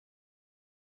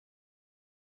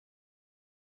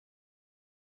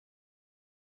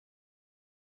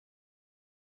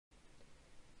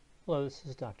Hello, this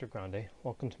is Dr. Grande.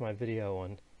 Welcome to my video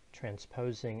on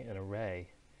transposing an array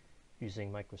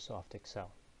using Microsoft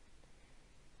Excel.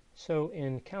 So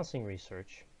in counseling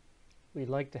research, we'd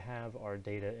like to have our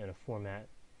data in a format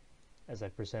as I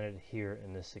presented here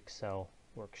in this Excel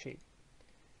worksheet,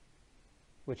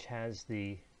 which has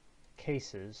the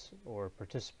cases or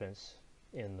participants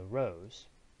in the rows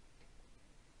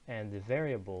and the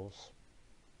variables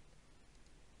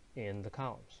in the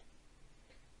columns.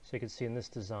 So you can see in this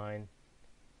design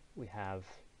we have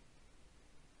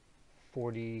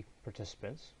 40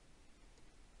 participants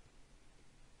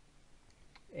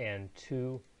and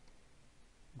two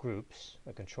groups,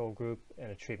 a control group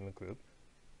and a treatment group.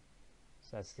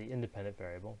 So that's the independent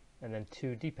variable, and then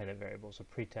two dependent variables, a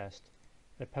pretest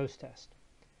and a post-test.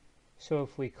 So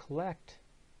if we collect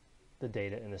the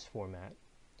data in this format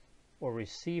or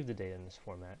receive the data in this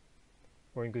format,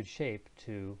 we're in good shape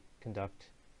to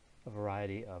conduct a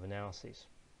variety of analyses.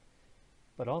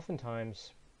 But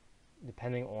oftentimes,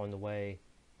 depending on the way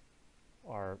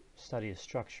our study is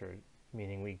structured,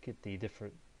 meaning we get the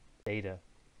different data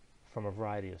from a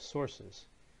variety of sources,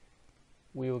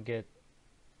 we will get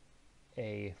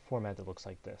a format that looks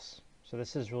like this. So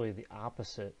this is really the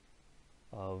opposite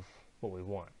of what we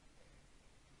want.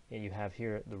 And you have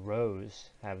here the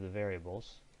rows have the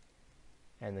variables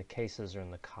and the cases are in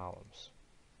the columns.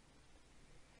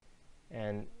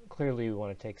 And clearly we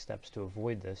want to take steps to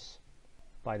avoid this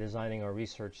by designing our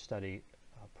research study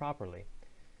properly.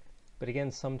 But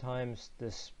again, sometimes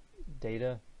this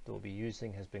data that we'll be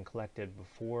using has been collected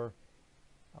before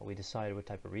we decided what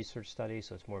type of research study,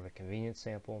 so it's more of a convenience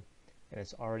sample, and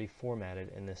it's already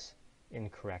formatted in this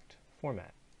incorrect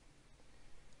format.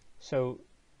 So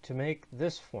to make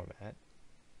this format,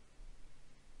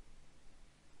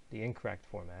 the incorrect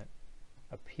format,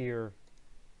 appear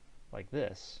like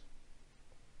this,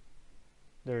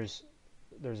 there's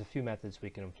a few methods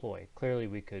we can employ. Clearly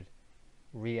we could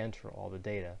re-enter all the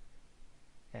data,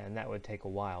 and that would take a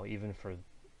while, even for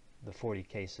the 40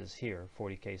 cases here,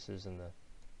 40 cases and the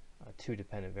two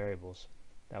dependent variables.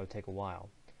 That would take a while.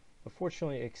 But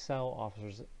fortunately, Excel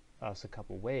offers us a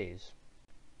couple ways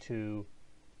to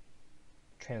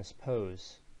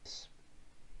transpose this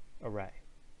array.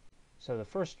 So the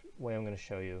first way I'm going to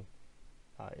show you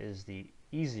is the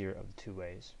easier of the two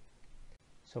ways.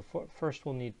 So first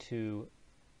we'll need to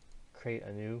create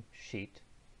a new sheet,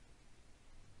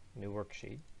 a new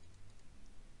worksheet,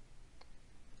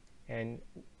 and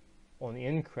on the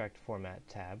incorrect format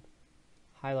tab,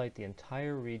 highlight the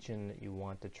entire region that you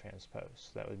want to transpose.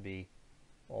 So that would be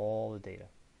all the data.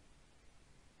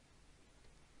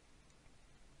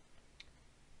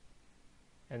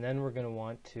 And then we're going to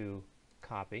want to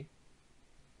copy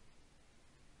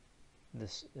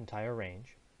this entire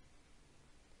range.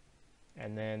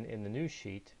 And then in the new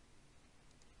sheet,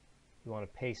 you want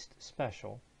to paste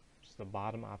special, which is the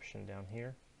bottom option down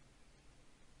here,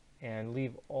 and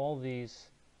leave all these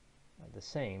the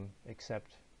same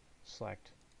except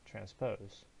select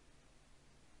transpose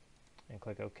and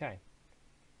click OK.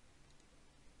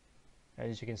 And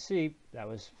as you can see, that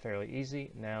was fairly easy.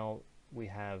 Now we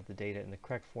have the data in the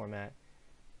correct format.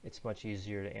 It's much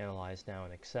easier to analyze now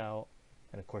in Excel,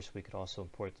 and of course we could also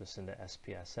import this into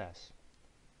SPSS.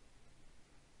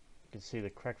 You can see the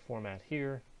correct format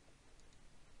here,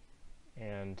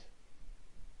 and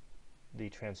the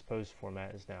transpose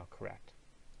format is now correct.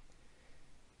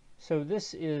 So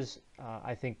this is,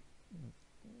 I think,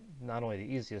 not only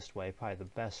the easiest way, probably the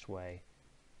best way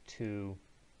to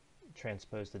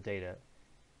transpose the data,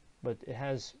 but it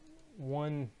has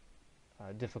one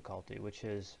difficulty, which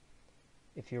is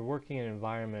if you're working in an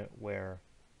environment where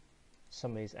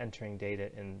somebody's entering data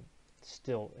and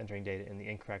still entering data in the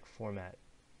incorrect format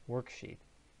worksheet,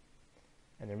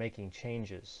 and they're making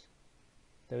changes,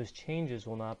 those changes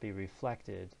will not be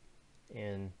reflected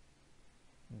in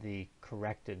the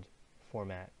corrected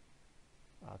format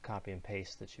copy and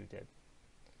paste that you did.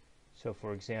 So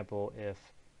for example, if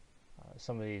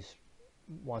somebody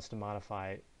wants to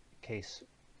modify case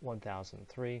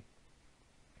 1003,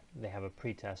 they have a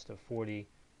pretest of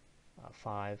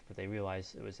 45, but they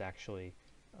realize it was actually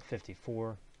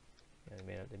 54, and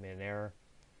they made an error.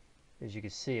 As you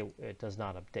can see, it does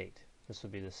not update. This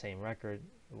would be the same record,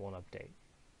 it won't update,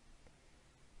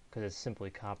 because it's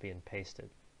simply copy and pasted,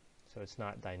 so it's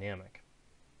not dynamic.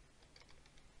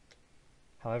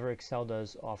 However, Excel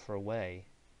does offer a way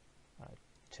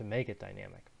to make it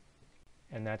dynamic,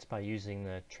 and that's by using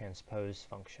the transpose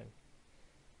function.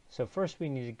 So first we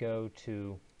need to go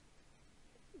to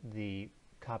the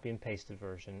copy and pasted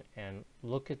version and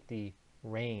look at the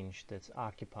range that's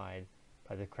occupied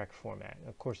by the correct format. And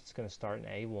of course, it's going to start in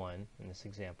A1 in this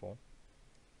example,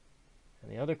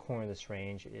 And the other corner of this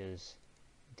range is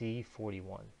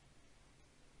D41.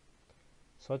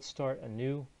 So let's start a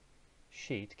new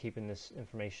sheet, keeping this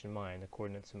information in mind, the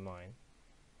coordinates in mind.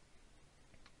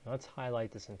 Now let's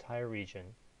highlight this entire region,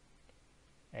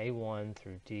 A1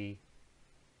 through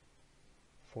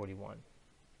D41.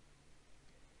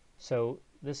 So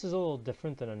this is a little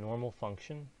different than a normal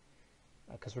function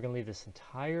because we're going to leave this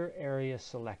entire area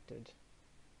selected,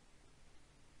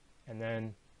 and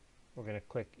then we're going to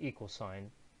click equal sign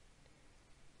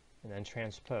and then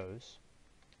transpose,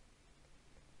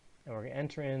 and we're going to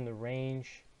enter in the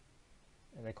range,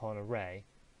 and they call it an array,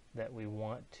 that we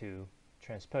want to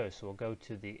transpose. So we'll go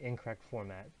to the incorrect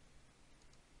format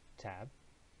tab,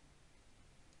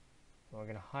 and we're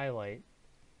going to highlight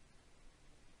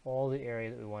all the area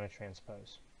that we want to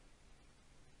transpose.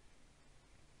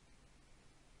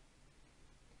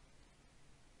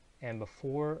 And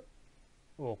before,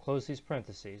 we'll close these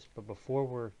parentheses, but before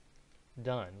we're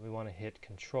done, we want to hit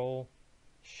Control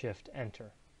Shift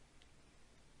Enter,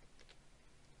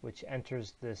 which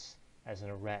enters this as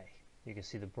an array. You can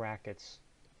see the brackets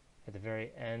at the very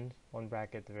end, one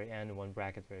bracket at the very end and one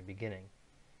bracket at the very beginning.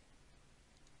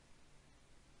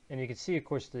 And you can see, of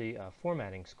course, the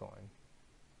formatting's gone,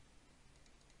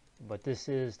 but this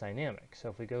is dynamic. So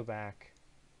if we go back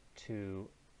to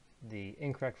the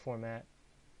incorrect format,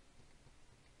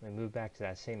 we move back to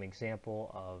that same example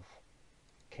of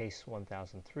case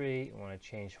 1003, we want to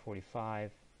change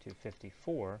 45 to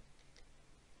 54,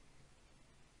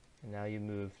 and now you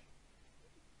move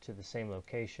to the same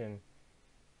location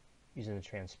using the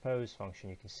transpose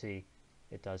function. You can see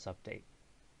it does update,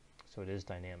 so it is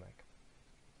dynamic.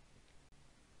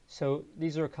 So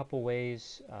these are a couple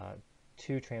ways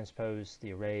to transpose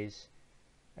the arrays.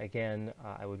 Again,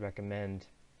 I would recommend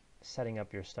setting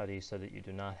up your study so that you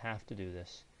do not have to do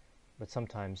this, but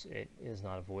sometimes it is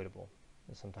not avoidable.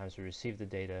 And sometimes we receive the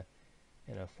data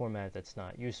in a format that's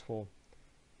not useful,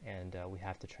 and we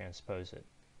have to transpose it.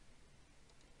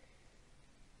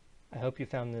 I hope you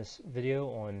found this video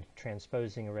on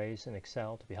transposing arrays in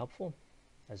Excel to be helpful.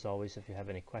 As always, if you have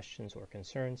any questions or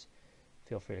concerns,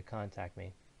 feel free to contact me,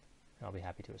 and I'll be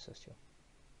happy to assist you.